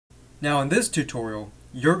Now in this tutorial,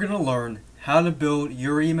 you're going to learn how to build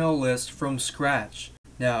your email list from scratch.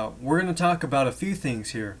 Now we're going to talk about a few things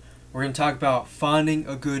here. We're going to talk about finding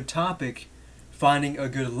a good topic, finding a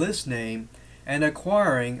good list name, and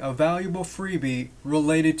acquiring a valuable freebie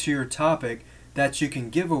related to your topic that you can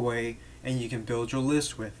give away and you can build your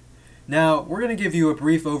list with. Now we're going to give you a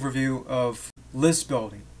brief overview of list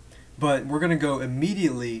building, but we're going to go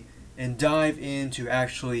immediately and dive into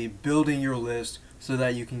actually building your list so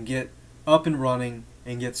that you can get up and running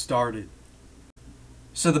and get started.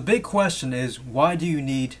 So the big question is, why do you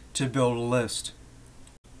need to build a list?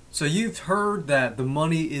 So you've heard that the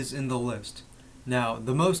money is in the list. Now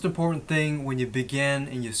the most important thing when you begin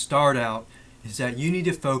and you start out is that you need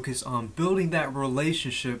to focus on building that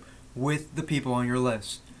relationship with the people on your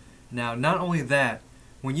list. Now not only that,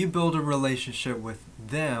 when you build a relationship with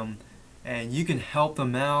them and you can help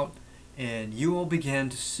them out, and you will begin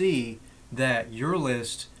to see that your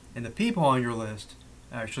list and the people on your list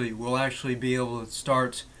will actually be able to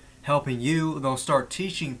start helping you. They'll start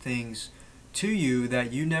teaching things to you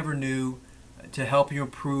that you never knew to help you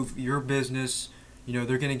improve your business. You know,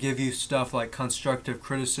 they're going to give you stuff like constructive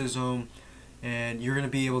criticism, and you're going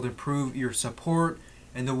to be able to improve your support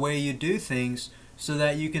and the way you do things so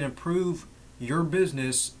that you can improve your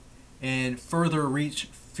business and further reach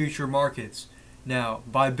future markets. Now,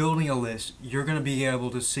 by building a list, you're going to be able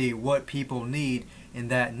to see what people need in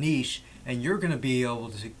that niche, and you're going to be able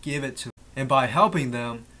to give it to them. And by helping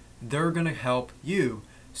them, they're going to help you.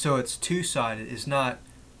 So it's two-sided. It's not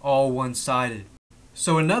all one-sided.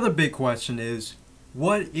 So another big question is,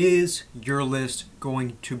 what is your list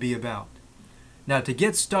going to be about? Now, to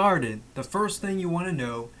get started, the first thing you want to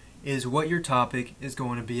know is what your topic is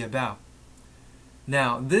going to be about.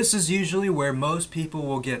 Now, this is usually where most people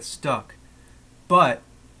will get stuck. But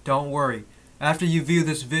don't worry, after you view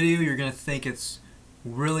this video, you're going to think it's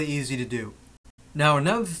really easy to do. Now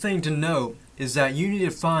another thing to note is that you need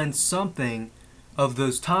to find something of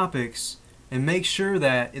those topics and make sure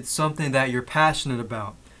that it's something that you're passionate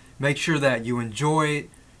about. Make sure that you enjoy it,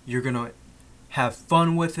 you're going to have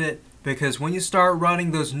fun with it, because when you start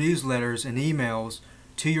writing those newsletters and emails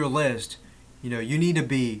to your list, you need to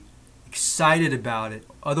be excited about it.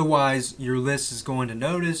 Otherwise, your list is going to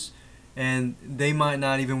notice and they might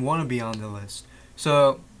not even want to be on the list.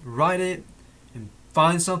 So write it and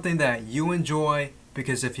find something that you enjoy,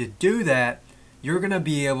 because if you do that, you're going to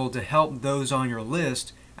be able to help those on your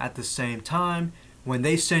list at the same time. When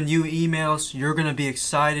they send you emails, you're going to be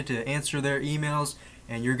excited to answer their emails,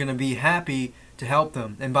 and you're going to be happy to help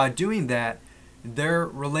them. And by doing that, their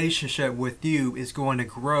relationship with you is going to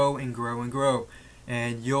grow and grow and grow,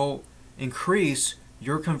 and you'll increase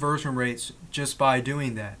your conversion rates just by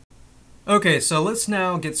doing that. Okay, so let's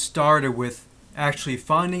now get started with actually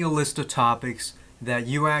finding a list of topics that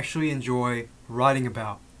you actually enjoy writing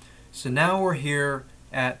about. So now we're here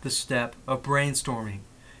at the step of brainstorming.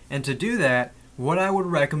 And to do that, what I would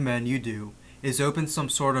recommend you do is open some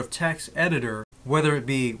sort of text editor, whether it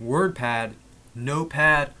be WordPad,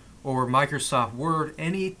 Notepad, or Microsoft Word,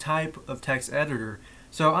 any type of text editor.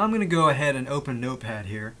 So I'm going to go ahead and open Notepad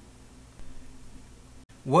here.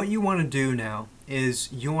 What you want to do now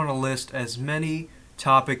is you want to list as many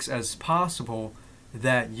topics as possible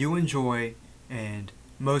that you enjoy and,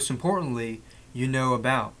 most importantly, you know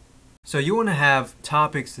about. So you want to have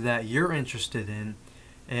topics that you're interested in,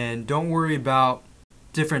 and don't worry about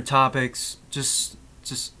different topics. Just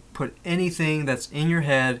put anything that's in your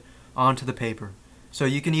head onto the paper. So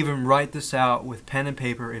you can even write this out with pen and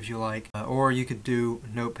paper if you like, or you could do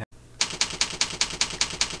Notepad.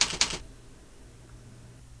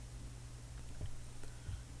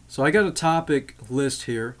 So I got a topic list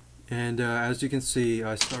here, and as you can see,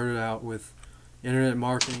 I started out with internet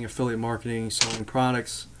marketing, affiliate marketing, selling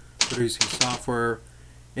products, producing software,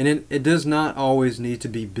 and it does not always need to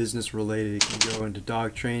be business related. It can go into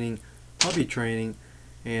dog training, puppy training,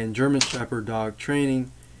 and German Shepherd dog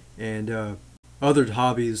training, and other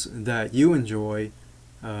hobbies that you enjoy.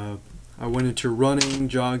 I went into running,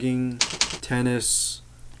 jogging, tennis,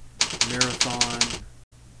 marathon.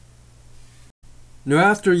 Now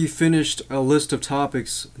after you finished a list of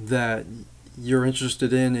topics that you're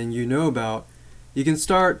interested in and you know about, you can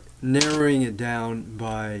start narrowing it down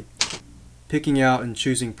by picking out and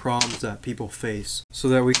choosing problems that people face, so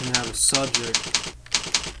that we can have a subject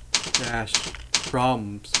dash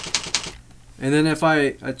problems. And then if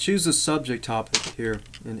I choose a subject topic here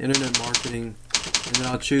in internet marketing, and then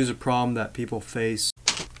I'll choose a problem that people face.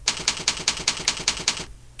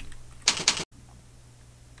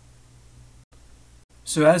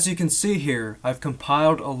 So as you can see here, I've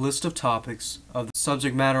compiled a list of topics of the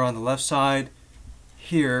subject matter on the left side,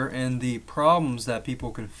 here and the problems that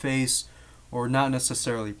people can face, or not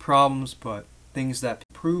necessarily problems, but things that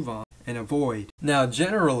improve on and avoid. Now,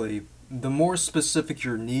 generally, the more specific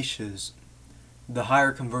your niche is, the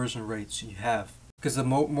higher conversion rates you have. Because the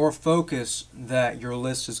more focus that your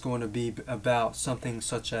list is going to be about something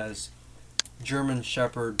such as German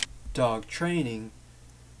Shepherd dog training,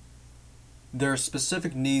 there are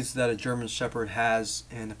specific needs that a German Shepherd has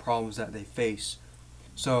and the problems that they face.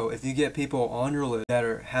 So if you get people on your list that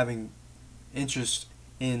are having interest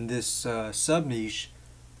in this sub-niche,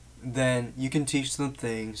 then you can teach them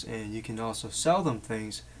things and you can also sell them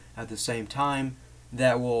things at the same time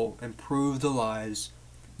that will improve the lives,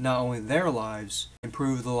 not only their lives,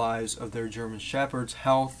 improve the lives of their German Shepherd's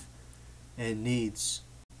health and needs.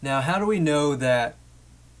 Now, how do we know that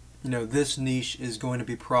this niche is going to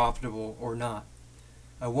be profitable or not?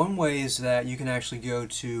 One way is that you can actually go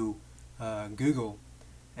to Google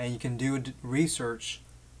and you can do research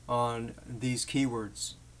on these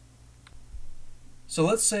keywords. So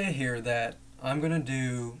let's say here that I'm going to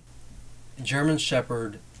do German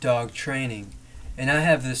Shepherd dog training, and I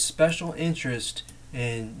have this special interest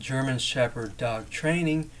in German Shepherd dog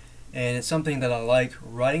training, and it's something that I like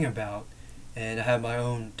writing about, and I have my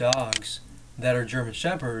own dogs that are German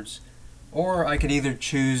Shepherds. Or I could either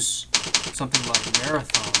choose something like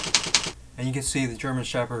Marathon, and you can see the German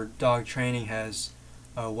Shepherd dog training has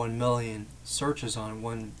 1 million searches on it,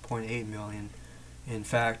 1.8 million in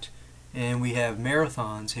fact, and we have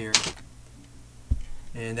Marathons here,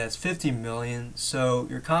 and that's 50 million. So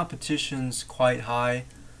your competition's quite high,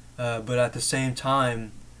 but at the same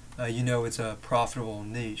time, it's a profitable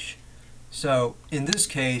niche. So in this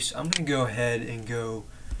case, I'm going to go ahead and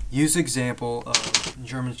use example of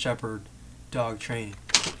German Shepherd dog training.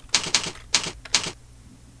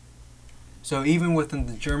 So even within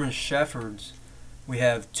the German Shepherds, we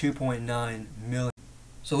have 2.9 million.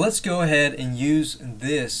 So let's go ahead and use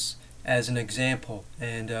this as an example,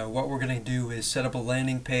 and what we're going to do is set up a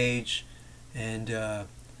landing page and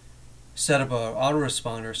set up an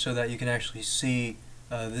autoresponder so that you can actually see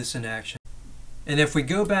this in action. And if we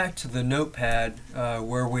go back to the notepad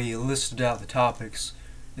where we listed out the topics,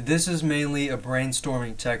 this is mainly a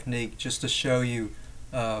brainstorming technique just to show you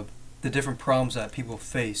the different problems that people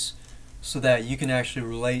face so that you can actually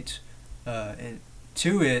relate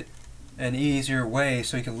to it an easier way,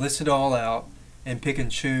 so you can list it all out and pick and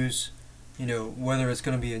choose whether it's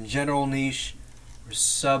going to be a general niche or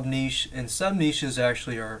sub niche. And sub niches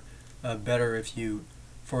actually are better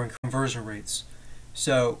for conversion rates.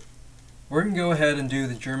 So we're going to go ahead and do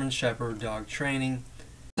the German Shepherd dog training.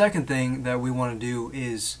 Second thing that we want to do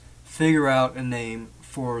is figure out a name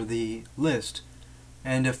for the list,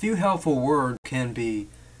 and a few helpful words can be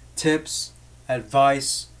tips,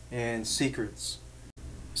 advice, and secrets.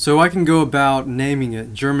 So I can go about naming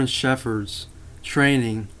it German Shepherds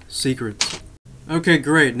Training Secrets. Okay,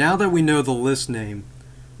 great. Now that we know the list name,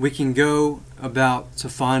 we can go about to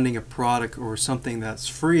finding a product or something that's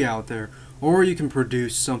free out there, or you can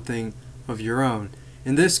produce something of your own.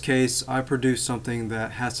 In this case, I produced something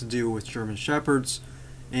that has to do with German Shepherds,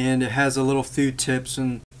 and it has a little few tips.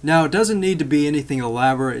 And now it doesn't need to be anything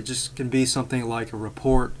elaborate. It just can be something like a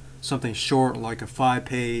report, something short like a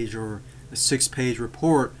 5-page or a 6-page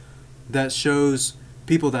report that shows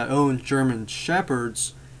people that own German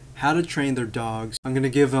Shepherds how to train their dogs. I'm going to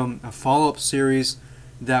give them a follow-up series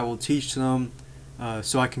that will teach them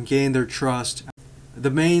so I can gain their trust. The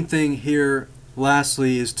main thing here,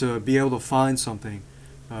 lastly, is to be able to find something,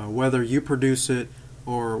 whether you produce it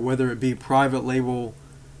or whether it be private label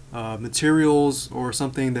materials or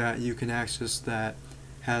something that you can access that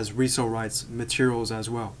has resale rights materials as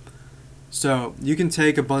well. So you can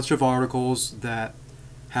take a bunch of articles that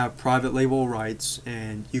have private label rights,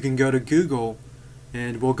 and you can go to Google,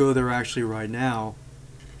 and we'll go there actually right now.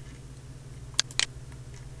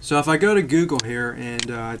 So if I go to Google here and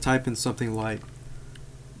I type in something like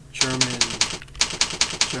German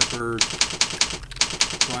Shepherd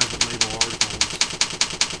private label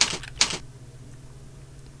articles,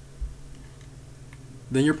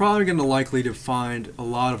 then you're probably going to likely to find a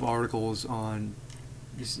lot of articles on,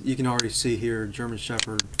 you can already see here, German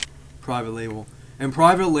Shepherd private label. And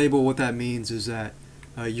private label, what that means is that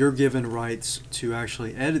you're given rights to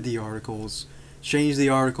actually edit the articles, change the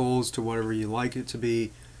articles to whatever you like it to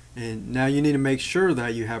be, and now you need to make sure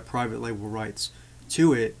that you have private label rights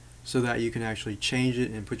to it so that you can actually change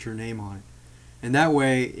it and put your name on it. And that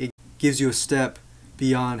way it gives you a step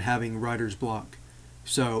beyond having writer's block.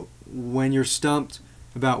 So when you're stumped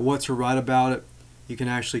about what to write about it, you can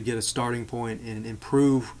actually get a starting point and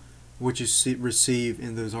improve what you receive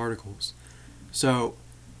in those articles. So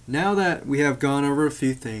now that we have gone over a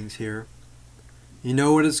few things here, you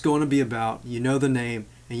know what it's going to be about, you know the name,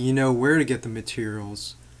 and you know where to get the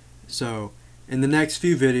materials. So in the next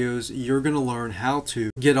few videos, you're going to learn how to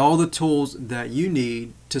get all the tools that you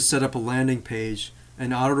need to set up a landing page,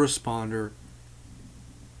 an autoresponder,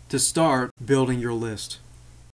 to start building your list.